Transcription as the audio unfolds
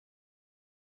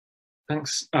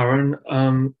Thanks,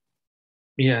 Aaron.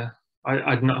 Yeah,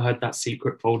 I'd not heard that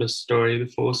secret folder story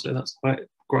before, so that's quite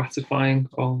gratifying.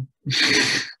 I'll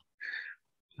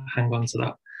hang on to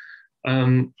that.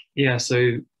 Yeah,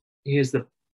 so here's the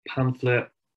pamphlet,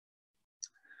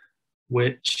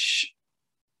 which,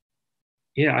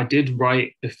 yeah, I did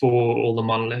write before all the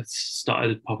monoliths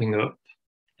started popping up.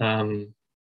 Um,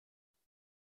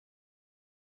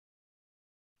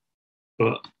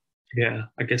 but yeah,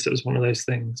 I guess it was one of those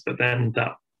things. But then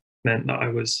that meant that I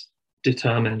was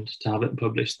determined to have it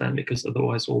published then, because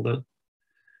otherwise all the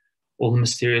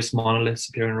mysterious monoliths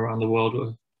appearing around the world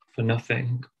were for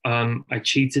nothing. I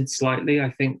cheated slightly,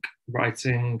 I think,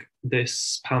 writing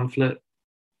this pamphlet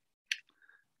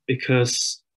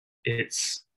because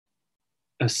it's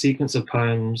a sequence of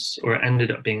poems, or it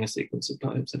ended up being a sequence of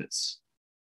poems, and it's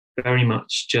very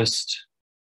much just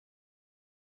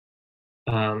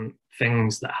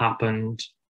things that happened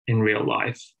in real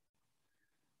life,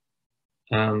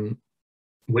 um,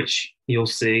 which you'll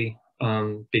see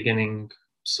beginning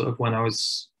sort of when I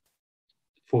was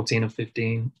 14 or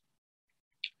 15.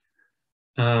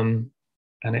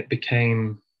 And it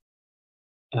became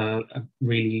a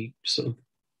really sort of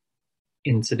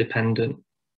interdependent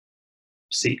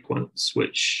sequence,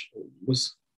 which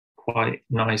was quite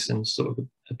nice and sort of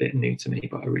a bit new to me,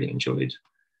 but I really enjoyed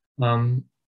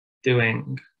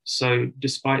doing. So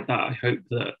despite that, I hope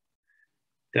that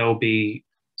there'll be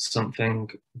something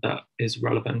that is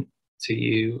relevant to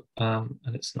you, and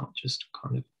it's not just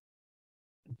kind of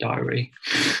a diary.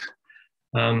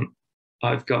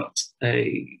 I've got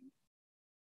an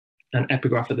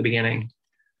epigraph at the beginning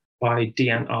by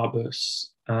Deanne Arbus,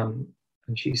 and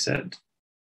she said,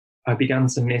 "I began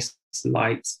to miss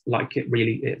light like it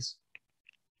really is."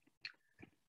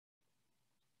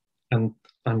 And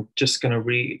I'm just going to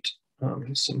read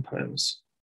some poems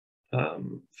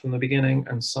from the beginning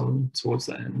and some towards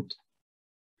the end.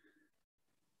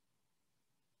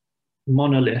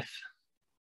 Monolith.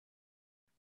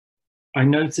 I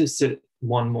noticed it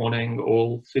one morning,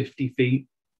 all 50 feet,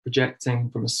 projecting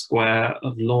from a square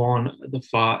of lawn at the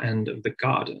far end of the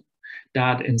garden.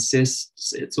 Dad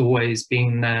insists it's always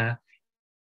been there.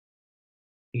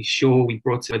 He's sure we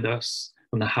brought it with us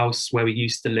from the house where we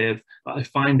used to live, but I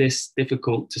find this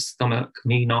difficult to stomach,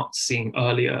 me not seeing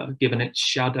earlier, given its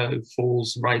shadow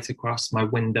falls right across my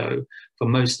window. For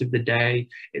most of the day,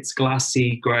 its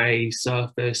glassy grey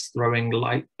surface throwing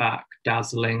light back,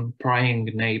 dazzling, prying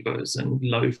neighbours and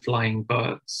low-flying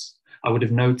birds. I would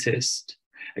have noticed,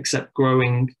 except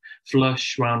growing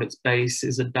flush round its base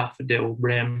is a daffodil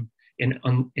rim in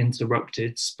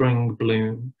uninterrupted spring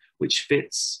bloom, which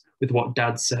fits with what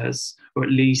Dad says, or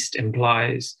at least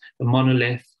implies the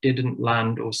monolith didn't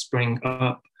land or spring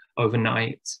up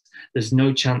overnight. There's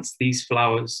no chance these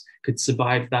flowers could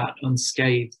survive that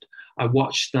unscathed. I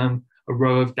watched them, a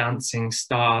row of dancing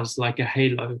stars like a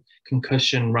halo,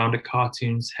 concussion round a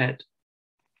cartoon's head.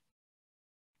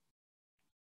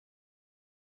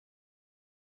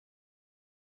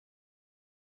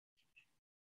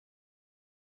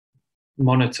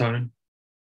 Monotone.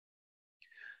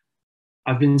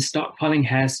 I've been stockpiling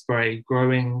hairspray,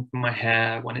 growing my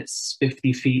hair. When it's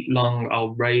 50 feet long,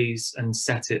 I'll raise and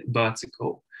set it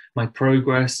vertical. My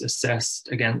progress assessed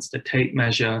against a tape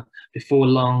measure. Before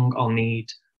long, I'll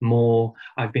need more.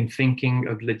 I've been thinking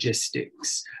of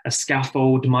logistics. A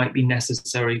scaffold might be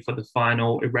necessary for the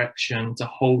final erection to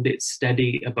hold it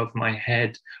steady above my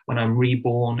head when I'm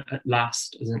reborn at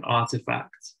last as an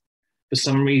artifact. For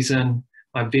some reason,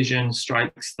 my vision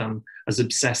strikes them as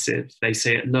obsessive. They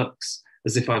say it looks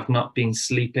as if I've not been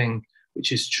sleeping,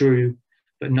 which is true,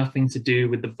 but nothing to do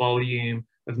with the volume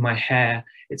of my hair.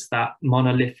 It's that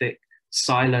monolithic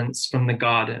silence from the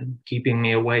garden, keeping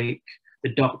me awake.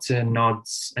 The doctor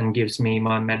nods and gives me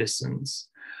my medicines.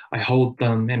 I hold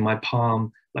them in my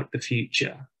palm like the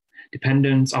future.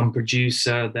 Dependent on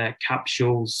producer, their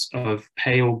capsules of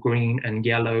pale green and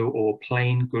yellow or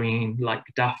plain green like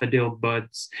daffodil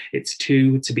buds. It's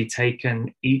two to be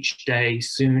taken each day.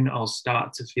 Soon I'll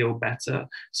start to feel better.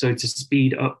 So to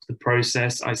speed up the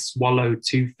process, I swallow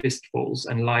 2 fistfuls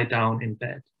and lie down in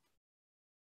bed.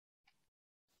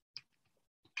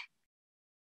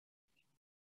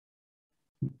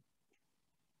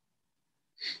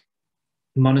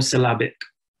 Monosyllabic.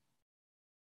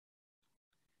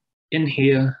 In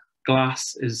here,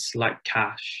 glass is like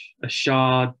cash. A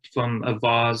shard from a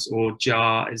vase or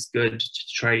jar is good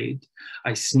to trade.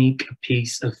 I sneak a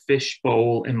piece of fish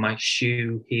bowl in my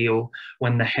shoe heel.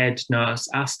 When the head nurse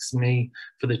asks me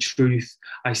for the truth,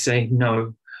 I say,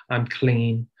 no, I'm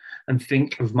clean, and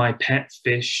think of my pet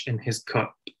fish in his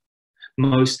cup.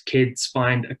 Most kids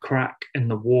find a crack in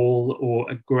the wall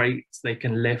or a grate they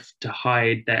can lift to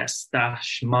hide their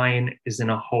stash. Mine is in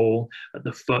a hole at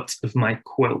the foot of my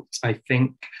quilt. I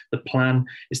think the plan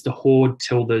is to hoard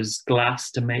till there's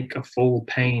glass to make a full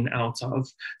pane out of,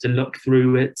 to look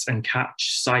through it and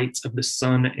catch sight of the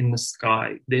sun in the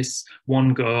sky. This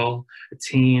one girl, a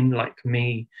teen like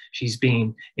me, she's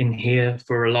been in here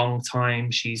for a long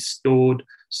time. She's stored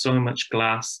so much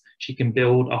glass, she can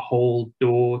build a whole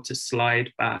door to slide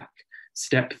back,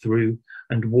 step through,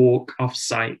 and walk off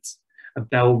sight. A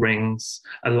bell rings,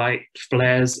 a light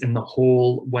flares in the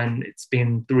hall when it's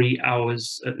been 3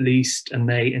 hours at least, and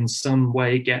they in some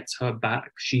way get her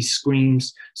back. She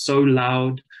screams so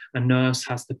loud, a nurse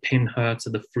has to pin her to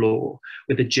the floor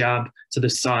with a jab to the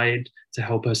side to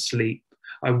help her sleep.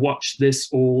 I watch this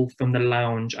all from the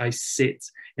lounge. I sit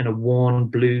in a worn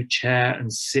blue chair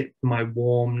and sip my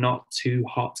warm, not too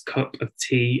hot cup of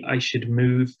tea. I should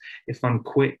move. If I'm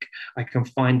quick, I can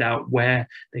find out where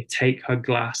they take her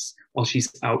glass while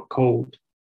she's out cold.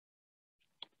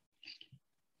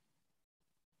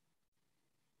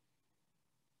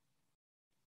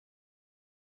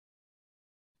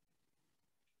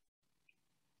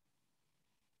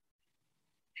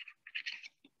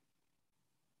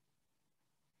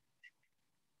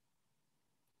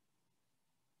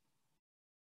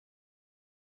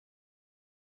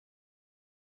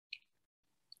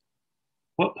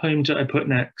 What poem did I put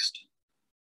next?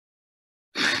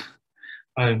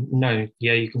 Oh, no.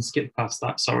 Yeah, you can skip past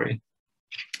that. Sorry.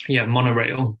 Yeah,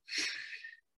 monorail.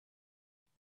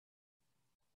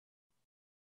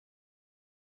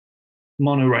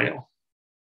 Monorail.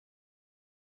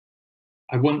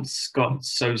 I once got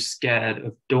so scared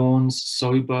of dawn's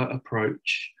sober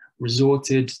approach,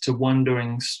 resorted to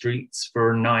wandering streets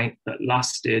for a night that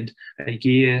lasted a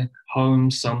year,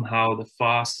 home somehow the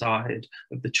far side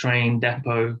of the train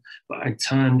depot, but I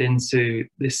turned into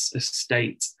this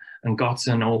estate and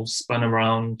gotten all spun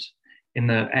around. In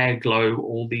the air glow,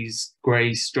 all these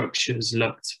grey structures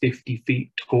looked 50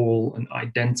 feet tall and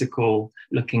identical.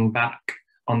 Looking back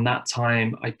on that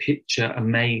time, I picture a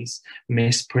maze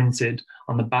misprinted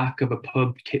on the back of a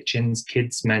pub kitchen's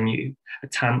kids menu, a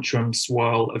tantrum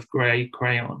swirl of grey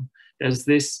crayon. There's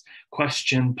this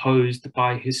question posed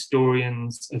by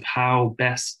historians of how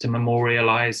best to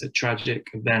memorialize a tragic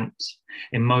event.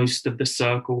 In most of the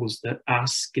circles that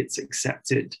ask, it's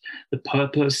accepted. The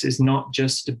purpose is not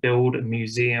just to build a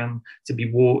museum, to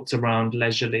be walked around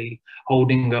leisurely,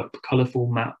 holding up colourful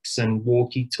maps and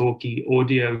walkie-talkie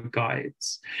audio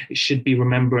guides. It should be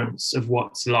remembrance of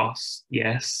what's lost,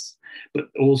 yes, but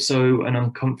also an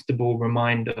uncomfortable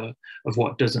reminder of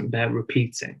what doesn't bear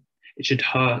repeating. It should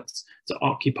hurt to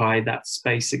occupy that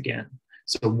space again.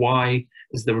 So why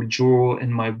is there a drawer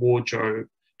in my wardrobe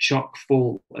chock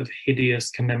full of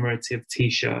hideous commemorative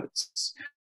t-shirts?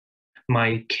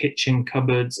 My kitchen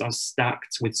cupboards are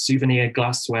stacked with souvenir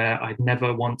glassware I'd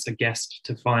never want a guest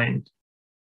to find.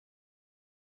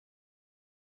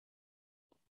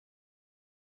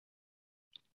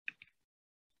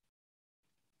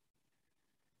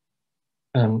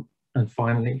 And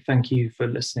finally, thank you for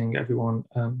listening, everyone.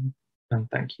 And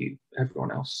thank you,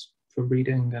 everyone else, for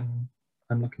reading. And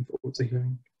I'm looking forward to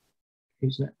hearing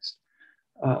who's next.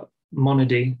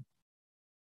 Monody.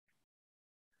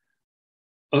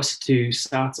 Us two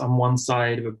sat on one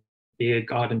side of a beer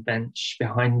garden bench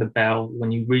behind the bell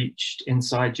when you reached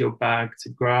inside your bag to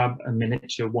grab a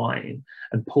miniature wine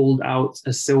and pulled out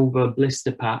a silver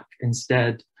blister pack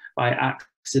instead, by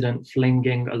accident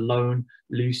flinging a lone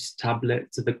loose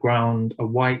tablet to the ground. A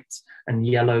white and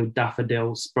yellow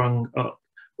daffodil sprung up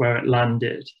where it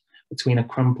landed between a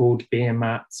crumpled beer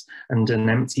mat and an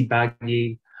empty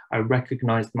baggie. I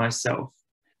recognized myself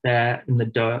there in the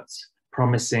dirt,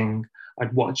 promising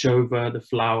I'd watch over the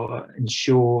flower,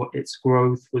 ensure its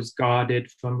growth was guarded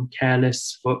from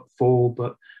careless footfall,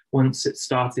 but once it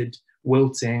started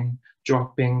wilting,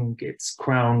 dropping its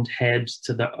crowned head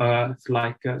to the earth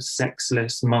like a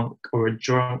sexless monk or a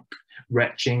drunk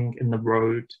retching in the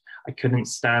road, I couldn't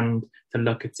stand to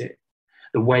look at it.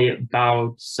 The way it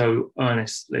bowed so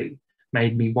earnestly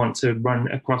made me want to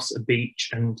run across a beach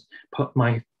and put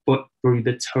my foot through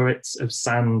the turrets of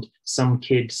sand some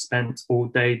kid spent all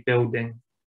day building.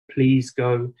 Please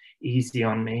go easy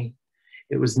on me.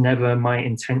 It was never my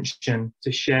intention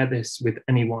to share this with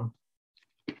anyone.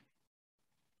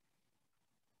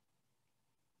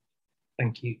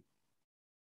 Thank you.